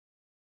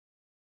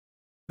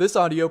This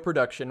audio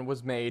production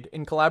was made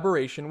in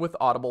collaboration with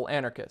Audible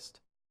Anarchist.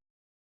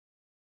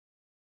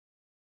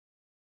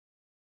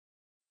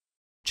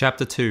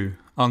 Chapter 2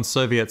 On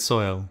Soviet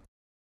Soil.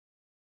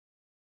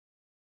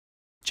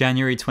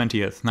 January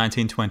 20th,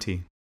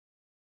 1920.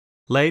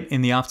 Late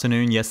in the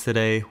afternoon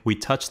yesterday, we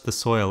touched the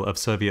soil of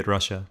Soviet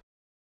Russia.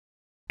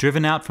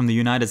 Driven out from the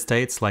United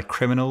States like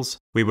criminals,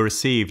 we were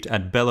received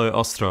at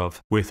Belo-Ostrov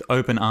with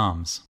open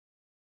arms.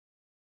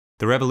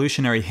 The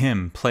revolutionary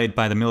hymn played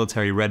by the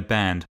military Red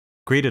Band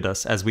greeted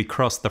us as we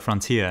crossed the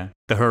frontier.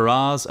 The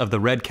hurrahs of the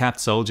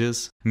red-capped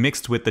soldiers,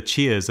 mixed with the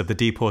cheers of the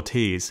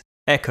deportees,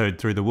 echoed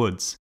through the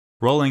woods,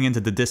 rolling into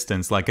the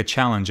distance like a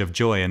challenge of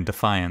joy and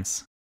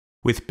defiance.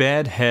 With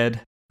bared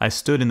head, I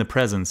stood in the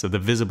presence of the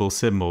visible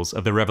symbols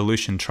of the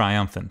revolution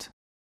triumphant.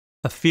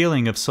 A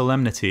feeling of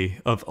solemnity,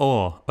 of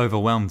awe,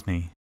 overwhelmed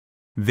me.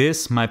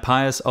 This my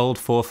pious old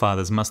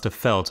forefathers must have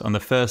felt on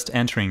the first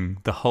entering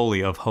the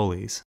Holy of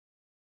Holies.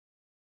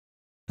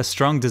 A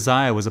strong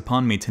desire was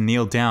upon me to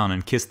kneel down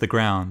and kiss the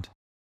ground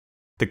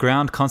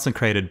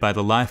consecrated by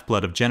the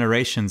lifeblood of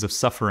generations of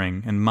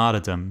suffering and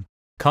martyrdom,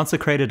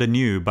 consecrated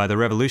anew by the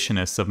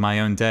revolutionists of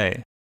my own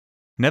day.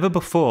 Never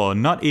before,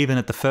 not even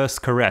at the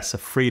first caress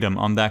of freedom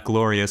on that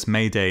glorious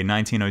May Day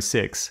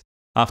 1906,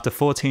 after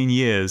 14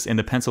 years in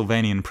the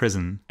Pennsylvanian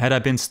prison, had I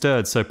been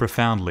stirred so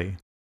profoundly.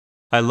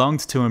 I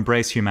longed to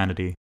embrace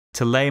humanity,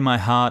 to lay my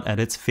heart at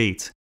its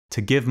feet, to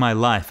give my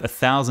life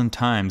 1,000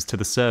 times to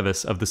the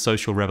service of the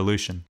social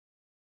revolution.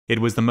 It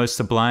was the most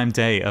sublime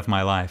day of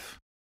my life.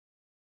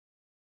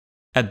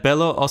 At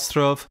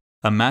Belo-Ostrov,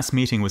 a mass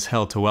meeting was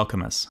held to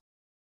welcome us.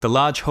 The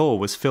large hall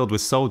was filled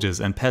with soldiers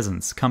and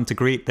peasants come to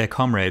greet their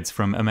comrades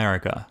from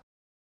America.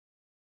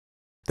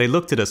 They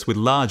looked at us with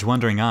large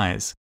wondering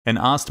eyes and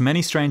asked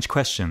many strange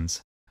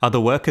questions. Are the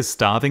workers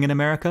starving in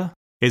America?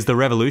 Is the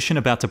revolution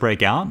about to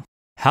break out?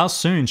 How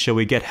soon shall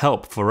we get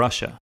help for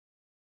Russia?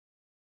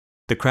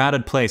 The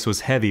crowded place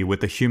was heavy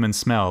with the human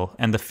smell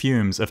and the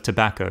fumes of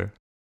tobacco.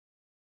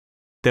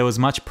 There was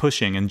much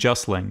pushing and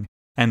jostling,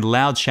 and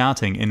loud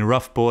shouting in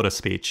rough border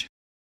speech.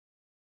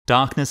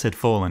 Darkness had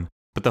fallen,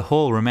 but the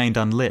hall remained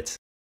unlit.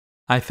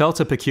 I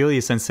felt a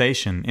peculiar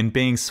sensation in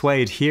being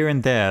swayed here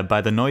and there by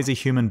the noisy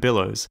human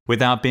billows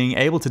without being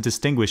able to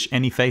distinguish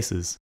any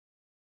faces.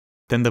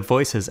 Then the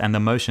voices and the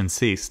motion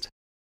ceased.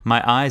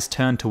 My eyes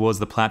turned towards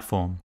the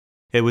platform.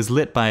 It was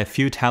lit by a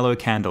few tallow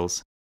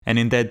candles, and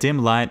in their dim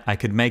light I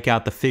could make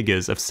out the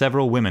figures of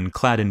several women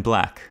clad in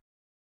black.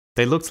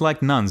 They looked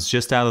like nuns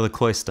just out of the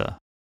cloister,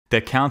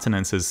 their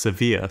countenances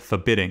severe,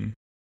 forbidding.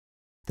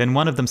 Then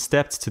one of them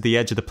stepped to the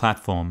edge of the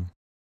platform.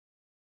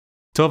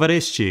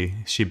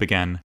 "Tovarishchi," she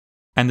began,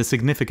 and the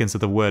significance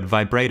of the word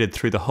vibrated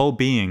through the whole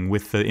being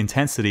with the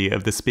intensity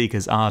of the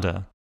speaker's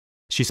ardor.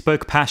 She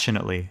spoke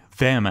passionately,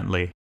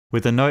 vehemently,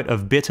 with a note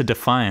of bitter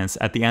defiance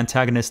at the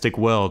antagonistic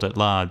world at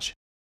large.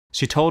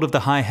 She told of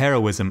the high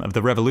heroism of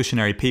the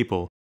revolutionary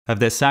people, of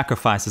their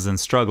sacrifices and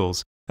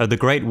struggles, of the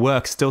great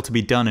work still to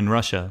be done in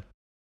Russia.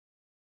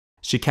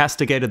 She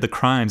castigated the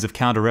crimes of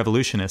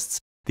counter-revolutionists,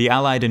 the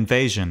Allied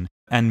invasion,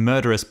 and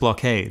murderous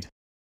blockade.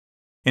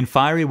 In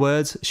fiery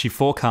words, she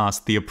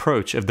forecast the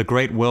approach of the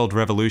great world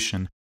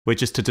revolution,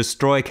 which is to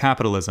destroy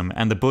capitalism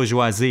and the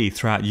bourgeoisie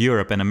throughout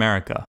Europe and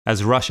America,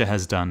 as Russia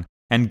has done,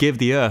 and give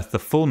the earth the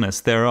fullness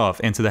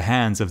thereof into the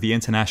hands of the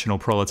international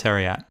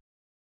proletariat.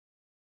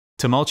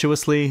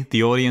 Tumultuously,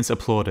 the audience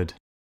applauded.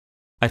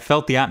 I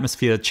felt the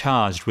atmosphere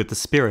charged with the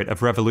spirit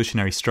of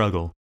revolutionary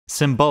struggle,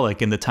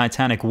 symbolic in the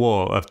titanic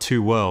war of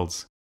two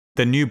worlds,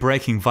 the new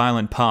breaking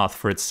violent path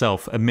for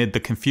itself amid the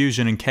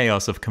confusion and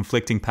chaos of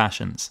conflicting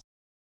passions.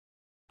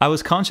 I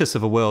was conscious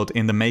of a world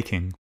in the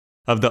making,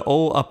 of the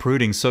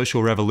all-uprooting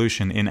social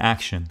revolution in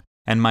action,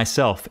 and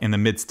myself in the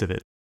midst of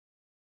it.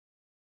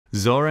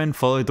 Zorin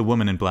followed the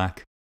woman in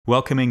black,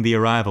 welcoming the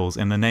arrivals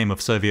in the name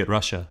of Soviet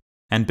Russia,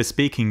 and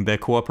bespeaking their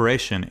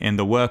cooperation in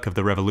the work of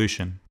the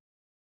revolution.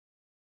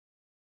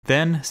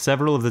 Then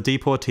several of the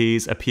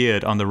deportees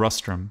appeared on the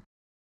rostrum.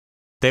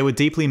 They were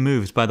deeply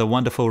moved by the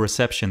wonderful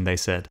reception, they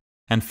said,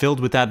 and filled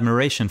with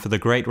admiration for the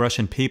great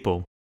Russian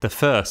people, the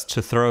first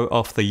to throw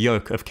off the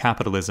yoke of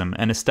capitalism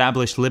and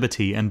establish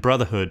liberty and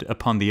brotherhood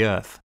upon the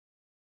earth.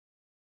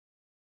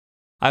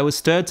 I was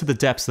stirred to the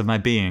depths of my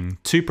being,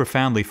 too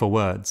profoundly for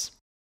words.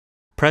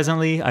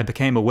 Presently, I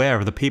became aware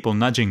of the people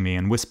nudging me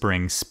and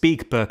whispering,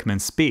 "Speak, Berkman,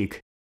 speak!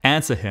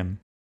 Answer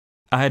him!"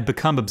 I had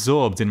become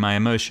absorbed in my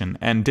emotion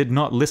and did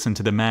not listen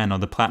to the man on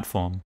the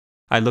platform.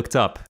 I looked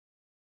up.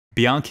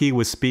 Bianchi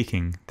was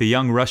speaking, the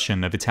young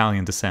Russian of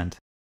Italian descent.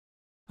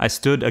 I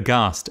stood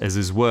aghast as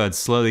his words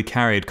slowly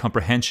carried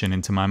comprehension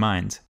into my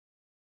mind.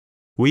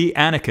 "We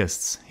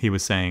anarchists," he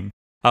was saying,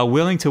 "are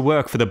willing to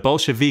work for the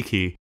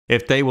Bolsheviki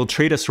if they will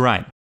treat us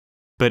right.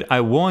 But I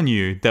warn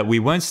you that we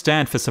won't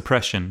stand for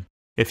suppression.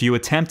 If you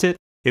attempt it,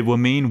 it will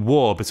mean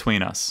war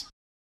between us."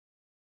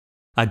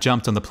 I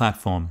jumped on the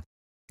platform.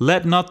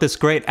 "Let not this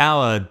great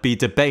hour be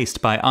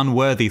debased by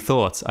unworthy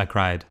thoughts," I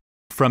cried.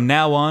 "From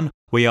now on,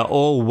 we are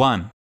all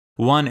one.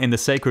 One in the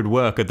sacred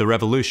work of the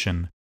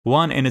revolution,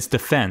 one in its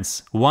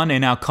defense, one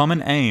in our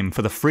common aim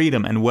for the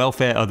freedom and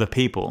welfare of the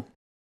people.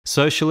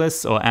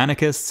 Socialists or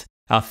anarchists,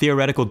 our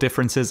theoretical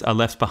differences are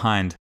left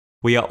behind.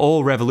 We are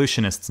all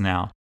revolutionists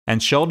now,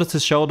 and shoulder to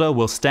shoulder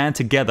we'll stand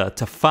together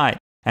to fight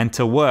and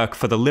to work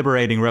for the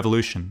liberating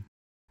revolution.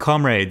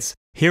 Comrades,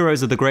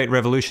 heroes of the great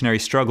revolutionary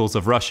struggles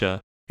of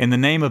Russia, in the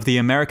name of the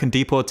American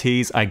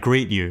deportees, I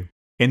greet you.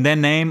 In their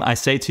name, I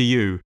say to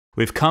you,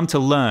 we've come to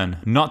learn,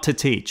 not to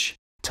teach,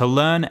 to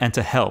learn and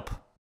to help.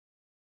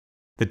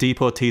 The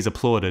deportees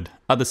applauded,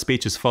 other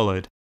speeches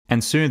followed,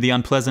 and soon the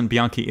unpleasant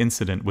Bianchi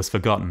incident was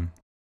forgotten.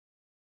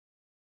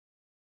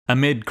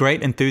 Amid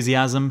great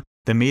enthusiasm,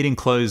 the meeting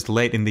closed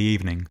late in the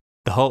evening,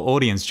 the whole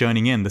audience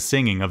joining in the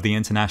singing of the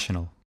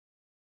International.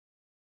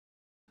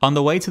 On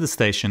the way to the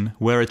station,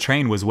 where a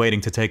train was waiting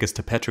to take us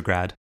to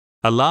Petrograd,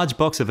 a large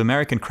box of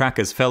American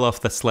crackers fell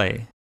off the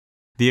sleigh.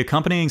 The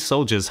accompanying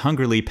soldiers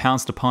hungrily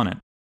pounced upon it,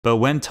 but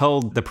when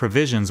told the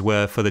provisions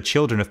were for the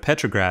children of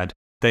Petrograd,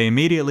 they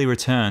immediately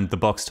returned the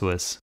box to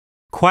us.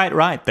 Quite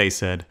right, they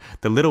said,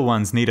 the little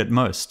ones need it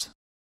most.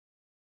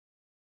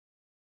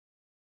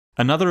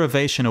 Another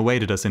ovation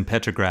awaited us in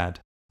Petrograd,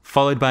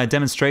 followed by a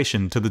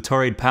demonstration to the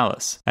Tauride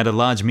Palace at a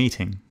large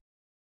meeting.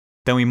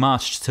 Then we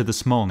marched to the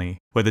Smolny,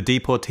 where the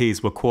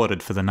deportees were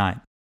quartered for the night.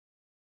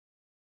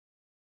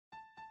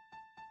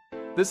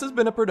 This has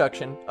been a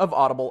production of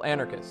Audible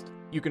Anarchist.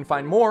 You can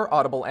find more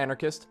Audible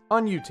Anarchist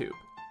on YouTube.